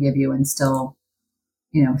afford to give you, and still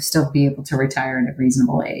be able to retire at a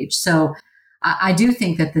reasonable age. So I do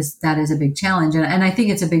think that that is a big challenge. And I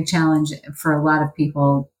think it's a big challenge for a lot of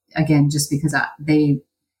people, again, just because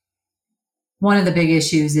one of the big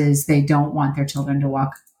issues is they don't want their children to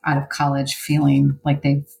walk out of college feeling like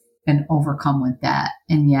they've been overcome with debt.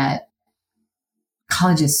 And yet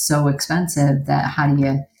college is so expensive that how do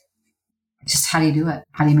you do it?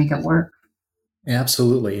 How do you make it work?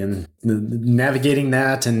 Absolutely. And navigating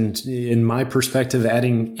that, and in my perspective,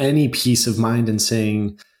 adding any peace of mind and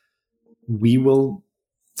saying, we will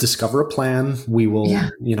discover a plan. We will,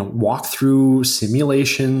 walk through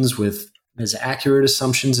simulations with as accurate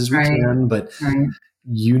assumptions as we can, but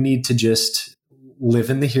you need to just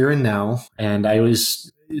live in the here and now. And I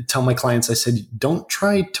always tell my clients, I said, don't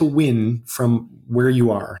try to win from where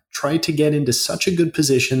you are. Try to get into such a good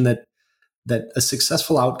position that a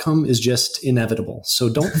successful outcome is just inevitable. So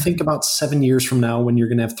don't think about 7 years from now when you're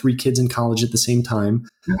going to have 3 kids in college at the same time.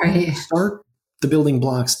 Right. Start the building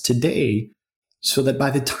blocks today so that by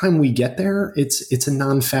the time we get there, it's a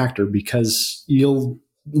non-factor, because you'll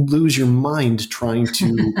lose your mind trying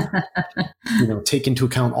to take into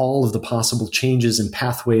account all of the possible changes and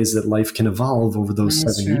pathways that life can evolve over those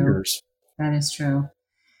 7 years. That is true.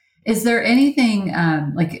 Is there anything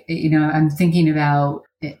I'm thinking about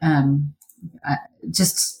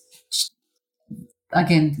just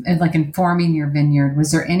again, like informing your vineyard?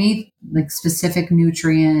 Was there any specific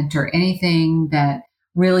nutrient or anything that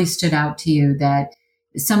really stood out to you that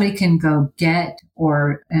somebody can go get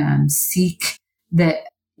or seek that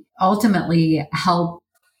ultimately help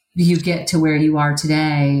you get to where you are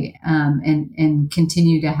today, and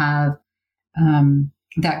continue to have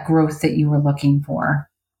that growth that you were looking for?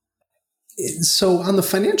 So on the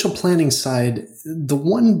financial planning side, the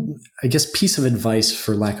one, I guess, piece of advice,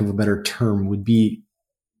 for lack of a better term, would be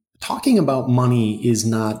talking about money is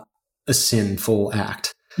not a sinful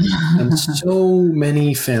act. And so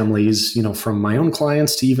many families, from my own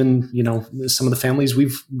clients to even, some of the families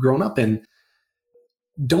we've grown up in,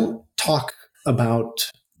 don't talk about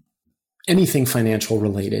anything financial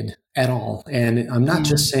related at all. And I'm not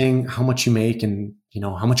just saying how much you make and,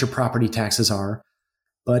 how much your property taxes are,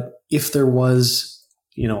 but if there was,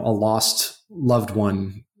 a lost loved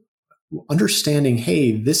one, understanding,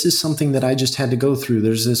 hey, this is something that I just had to go through.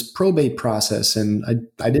 There's this probate process and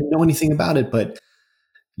I didn't know anything about it, but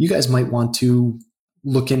you guys might want to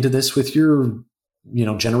look into this with your,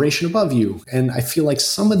 generation above you. And I feel like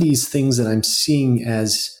some of these things that I'm seeing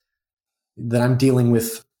that I'm dealing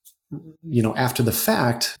with, after the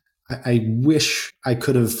fact, I wish I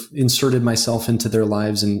could have inserted myself into their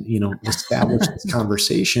lives and, established this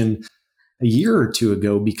conversation a year or two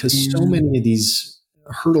ago, because so many of these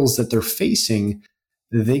hurdles that they're facing,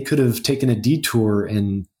 they could have taken a detour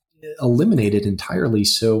and eliminated entirely.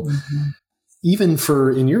 So even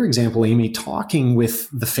in your example, Amy, talking with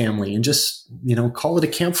the family and just, call it a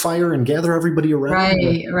campfire and gather everybody around.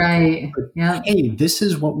 Right. Yeah. Hey, this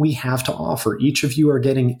is what we have to offer. Each of you are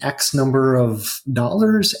getting X number of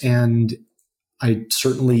dollars, and I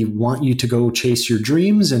certainly want you to go chase your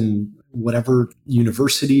dreams and whatever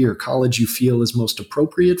university or college you feel is most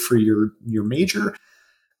appropriate for your major.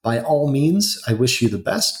 By all means, I wish you the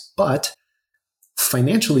best, but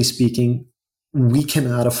financially speaking, we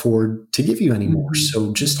cannot afford to give you anymore.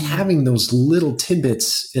 So just having those little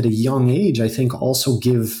tidbits at a young age, I think also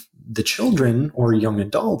give the children or young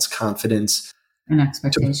adults confidence and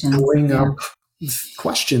expectations to bring up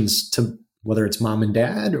questions to whether it's mom and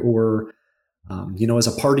dad or, as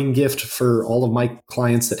a parting gift for all of my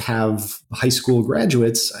clients that have high school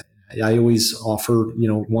graduates, I always offer,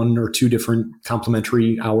 1 or 2 different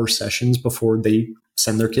complimentary hour sessions before they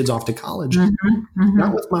send their kids off to college,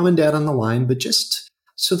 not with mom and dad on the line, but just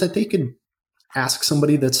so that they could ask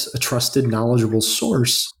somebody that's a trusted, knowledgeable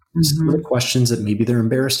source some of the questions that maybe they're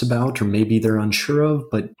embarrassed about or maybe they're unsure of,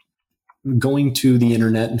 but going to the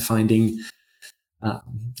internet and finding,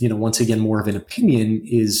 once again, more of an opinion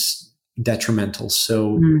is detrimental.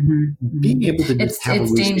 So being able to just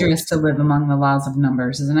it's dangerous to live among the laws of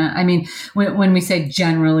numbers, isn't it? I mean, when we say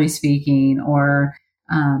generally speaking or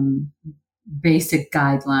basic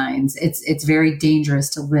guidelines, it's very dangerous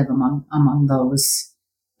to live among those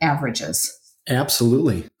averages.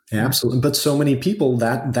 Absolutely. But so many people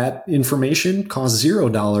that information costs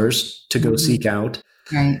 $0 to go seek out.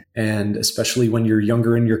 Right. And especially when you're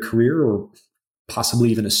younger in your career or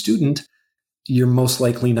possibly even a student, you're most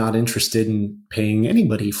likely not interested in paying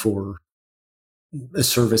anybody for a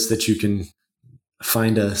service that you can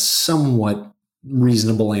find a somewhat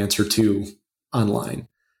reasonable answer to online.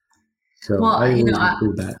 So I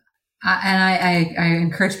include that. I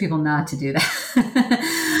encourage people not to do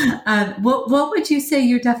that. What would you say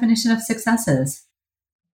your definition of success is?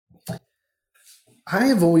 I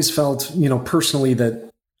have always felt, personally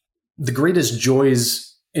that the greatest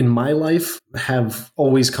joys in my life have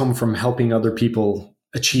always come from helping other people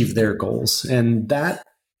achieve their goals. And that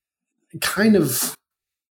kind of,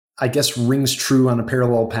 I guess, rings true on a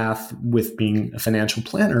parallel path with being a financial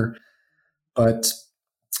planner. But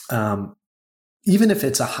even if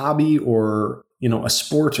it's a hobby or, a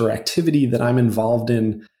sport or activity that I'm involved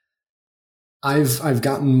in, I've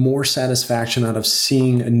gotten more satisfaction out of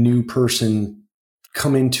seeing a new person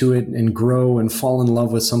come into it and grow and fall in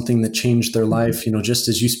love with something that changed their life. Just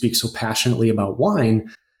as you speak so passionately about wine,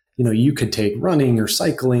 you could take running or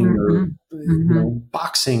cycling or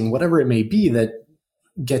boxing, whatever it may be that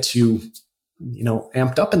gets you,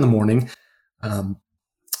 amped up in the morning.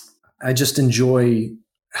 I just enjoy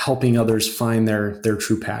helping others find their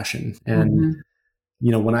true passion. And,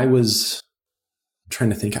 when I was trying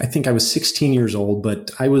to think, I think I was 16 years old,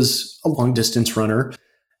 but I was a long distance runner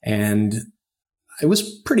and I was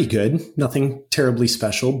pretty good, nothing terribly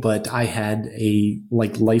special, but I had a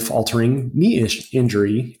life-altering knee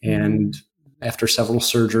injury. And after several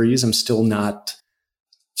surgeries, I'm still not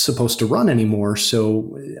supposed to run anymore.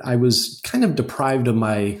 So I was kind of deprived of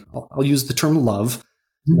I'll use the term love.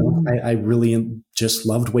 I really just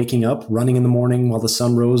loved waking up, running in the morning while the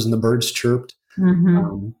sun rose and the birds chirped,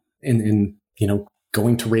 and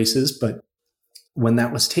going to races. But when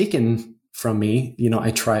that was taken from me,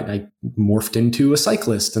 I morphed into a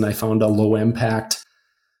cyclist and I found a low impact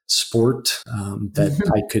sport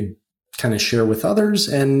that I could kind of share with others.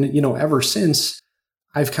 And, ever since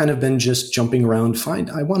I've kind of been just jumping around.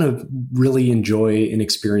 I want to really enjoy and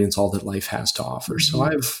experience all that life has to offer. So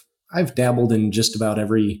I've dabbled in just about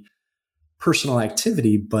every personal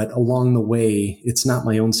activity, but along the way, it's not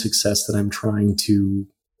my own success that I'm trying to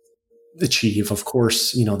achieve. Of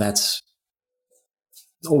course, that's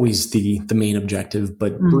always the main objective,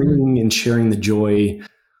 but bringing and sharing the joy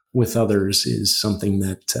with others is something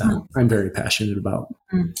that I'm very passionate about.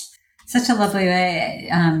 Such a lovely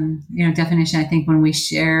definition. I think when we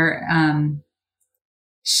share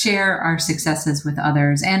our successes with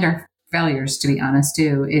others and our failures, to be honest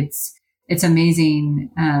too, it's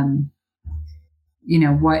amazing.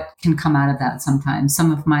 What can come out of that sometimes.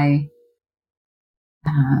 Some of my,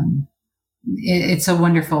 it's so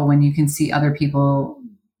wonderful when you can see other people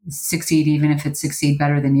succeed, even if it succeed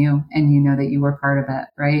better than you, and you know that you were part of it,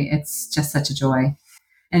 right? It's just such a joy.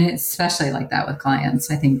 And it's especially like that with clients.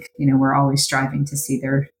 I think, we're always striving to see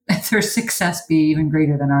their success be even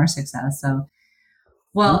greater than our success. So,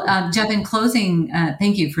 well, Jeff, in closing,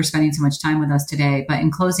 thank you for spending so much time with us today. But in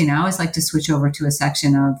closing, I always like to switch over to a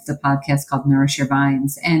section of the podcast called Nourish Your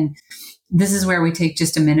Vines. And this is where we take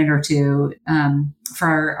just a minute or two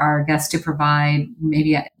for our guests to provide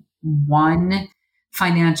maybe one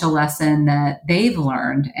financial lesson that they've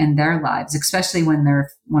learned in their lives, especially when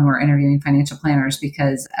we're interviewing financial planners,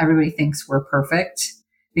 because everybody thinks we're perfect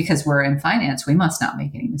because we're in finance. We must not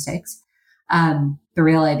make any mistakes. The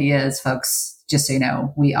real idea is, folks, just so you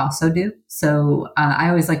know, we also do. So I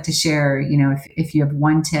always like to share, if you have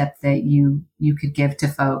one tip that you could give to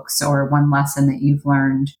folks, or one lesson that you've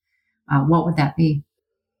learned, what would that be?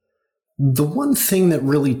 The one thing that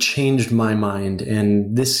really changed my mind,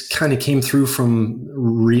 and this kind of came through from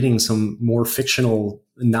reading some more fictional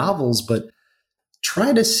novels, but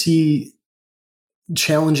try to see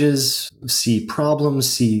challenges, see problems,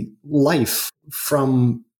 see life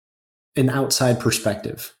from an outside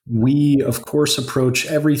perspective. We, of course, approach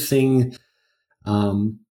everything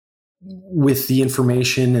with the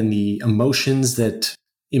information and the emotions that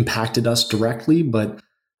impacted us directly, but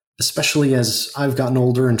especially as I've gotten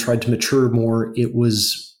older and tried to mature more, it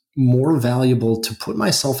was more valuable to put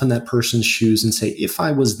myself in that person's shoes and say, if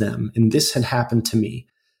I was them and this had happened to me,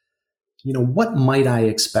 what might I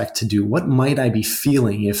expect to do? What might I be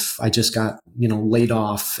feeling if I just got, laid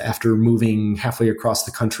off after moving halfway across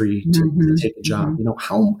the country to take a job?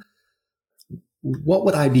 What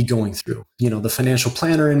would I be going through? The financial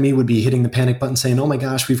planner in me would be hitting the panic button saying, oh my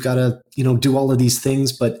gosh, we've got to, do all of these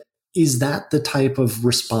things. But is that the type of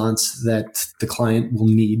response that the client will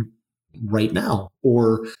need right now?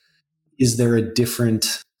 Or is there a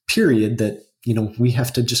different period that, we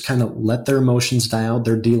have to just kind of let their emotions die out?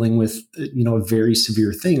 They're dealing with, a very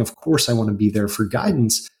severe thing. Of course, I want to be there for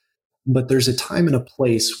guidance, but there's a time and a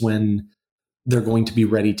place when they're going to be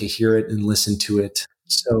ready to hear it and listen to it.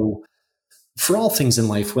 So for all things in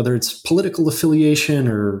life, whether it's political affiliation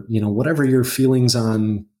or, whatever your feelings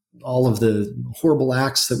on all of the horrible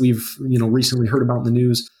acts that we've, recently heard about in the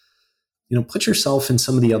news, put yourself in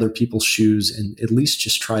some of the other people's shoes and at least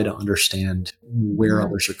just try to understand where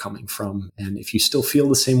others are coming from. And if you still feel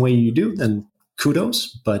the same way you do, then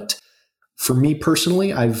kudos. But for me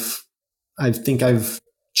personally, I think I've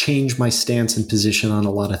changed my stance and position on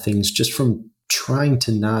a lot of things just from trying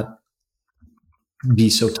to not be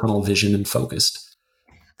so tunnel vision and focused.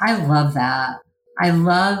 I love that.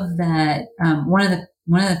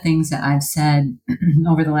 One of the things that I've said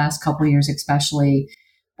over the last couple of years, especially,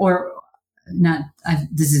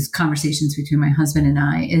 this is conversations between my husband and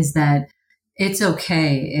I, is that it's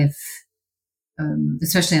okay if,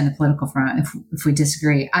 especially on the political front, if we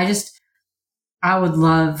disagree. I would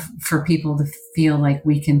love for people to feel like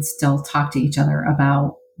we can still talk to each other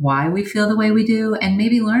about why we feel the way we do and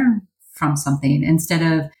maybe learn from something instead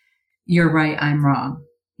of you're right, I'm wrong,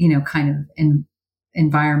 kind of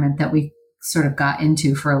environment that we sort of got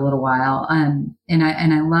into for a little while. And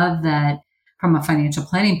I love that from a financial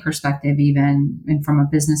planning perspective, even, and from a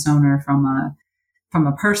business owner, from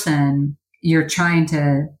a person, you're trying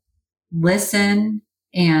to listen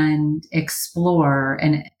and explore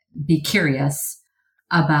and be curious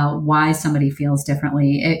about why somebody feels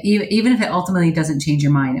differently. Even if it ultimately doesn't change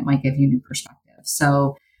your mind, it might give you new perspective.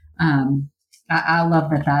 So, I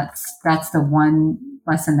love that that's the one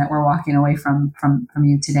lesson that we're walking away from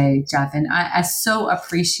you today, Jeff. And I so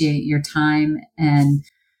appreciate your time. And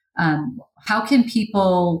how can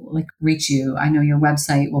people reach you? I know your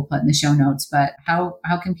website we'll put in the show notes, but how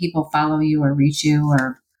can people follow you or reach you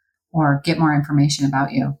or get more information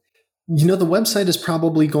about you? The website is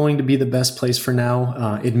probably going to be the best place for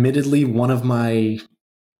now. Admittedly, one of my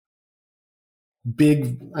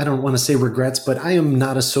big, I don't want to say regrets, but I am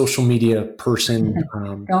not a social media person.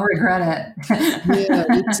 Don't regret it. Yeah,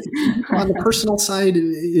 on the personal side,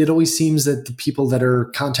 it always seems that the people that are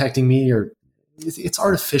contacting me it's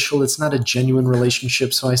artificial. It's not a genuine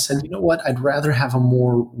relationship. So I said, you know what? I'd rather have a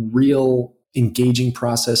more real, engaging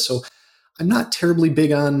process. So I'm not terribly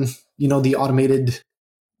big on, the automated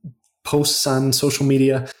posts on social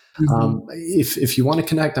media. Mm-hmm. If you want to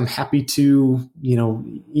connect, I'm happy to,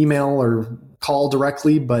 email or call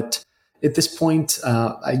directly. But at this point,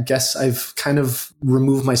 I guess I've kind of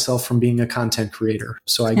removed myself from being a content creator.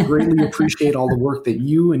 So I greatly appreciate all the work that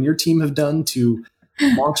you and your team have done to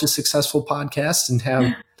launch a successful podcast and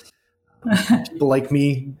have people like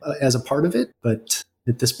me as a part of it. But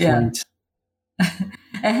at this point,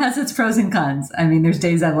 it has its pros and cons. I mean, there's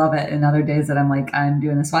days I love it and other days that I'm like, I'm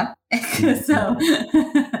doing this what? So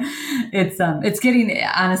it's getting,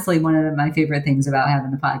 honestly, one of my favorite things about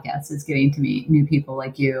having the podcast is getting to meet new people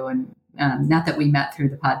like you. And not that we met through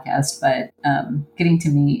the podcast, but getting to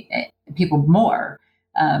meet people more.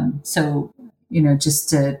 So, just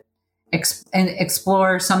to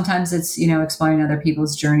explore, sometimes it's, exploring other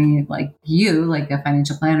people's journey like you, like a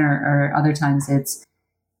financial planner, or other times it's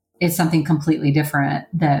something completely different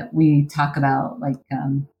that we talk about, like,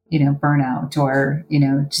 burnout or,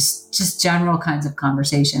 just general kinds of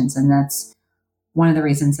conversations. And that's one of the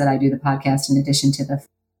reasons that I do the podcast, in addition to the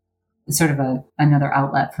sort of another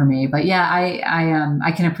outlet for me. But yeah,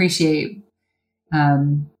 I can appreciate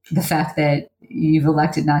the fact that you've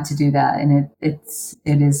elected not to do that. And it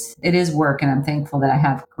is work. And I'm thankful that I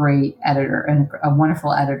have a great editor and a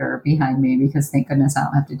wonderful editor behind me, because thank goodness I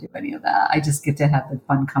don't have to do any of that. I just get to have the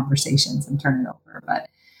fun conversations and turn it over. But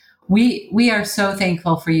we are so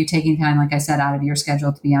thankful for you taking time, like I said, out of your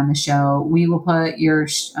schedule to be on the show. We will put your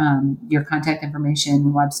contact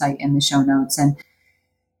information, website in the show notes. And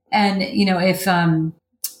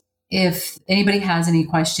if anybody has any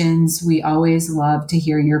questions, we always love to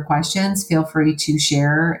hear your questions. Feel free to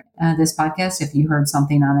share this podcast if you heard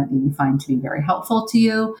something on it that you find to be very helpful to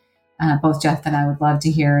you. Both Jeff and I would love to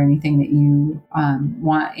hear anything that you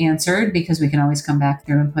want answered, because we can always come back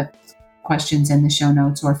through and put questions in the show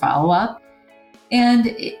notes or follow up.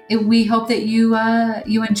 And we hope that you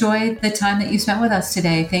enjoyed the time that you spent with us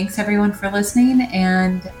today. Thanks everyone for listening.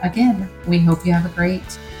 And again, we hope you have a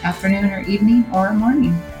great afternoon or evening or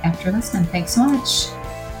morning after listening. Thanks so much.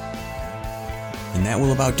 And that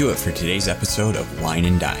will about do it for today's episode of Wine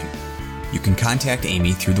and Dime. You can contact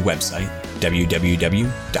Amy through the website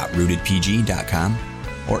www.rootedpg.com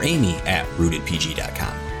or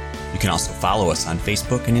amy@rootedpg.com. You can also follow us on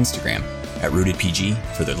Facebook and Instagram @rootedpg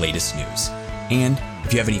for the latest news. And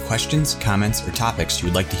if you have any questions, comments, or topics you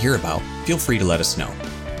would like to hear about, feel free to let us know.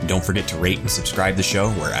 And don't forget to rate and subscribe the show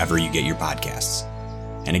wherever you get your podcasts.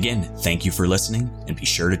 And again, thank you for listening, and be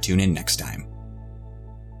sure to tune in next time.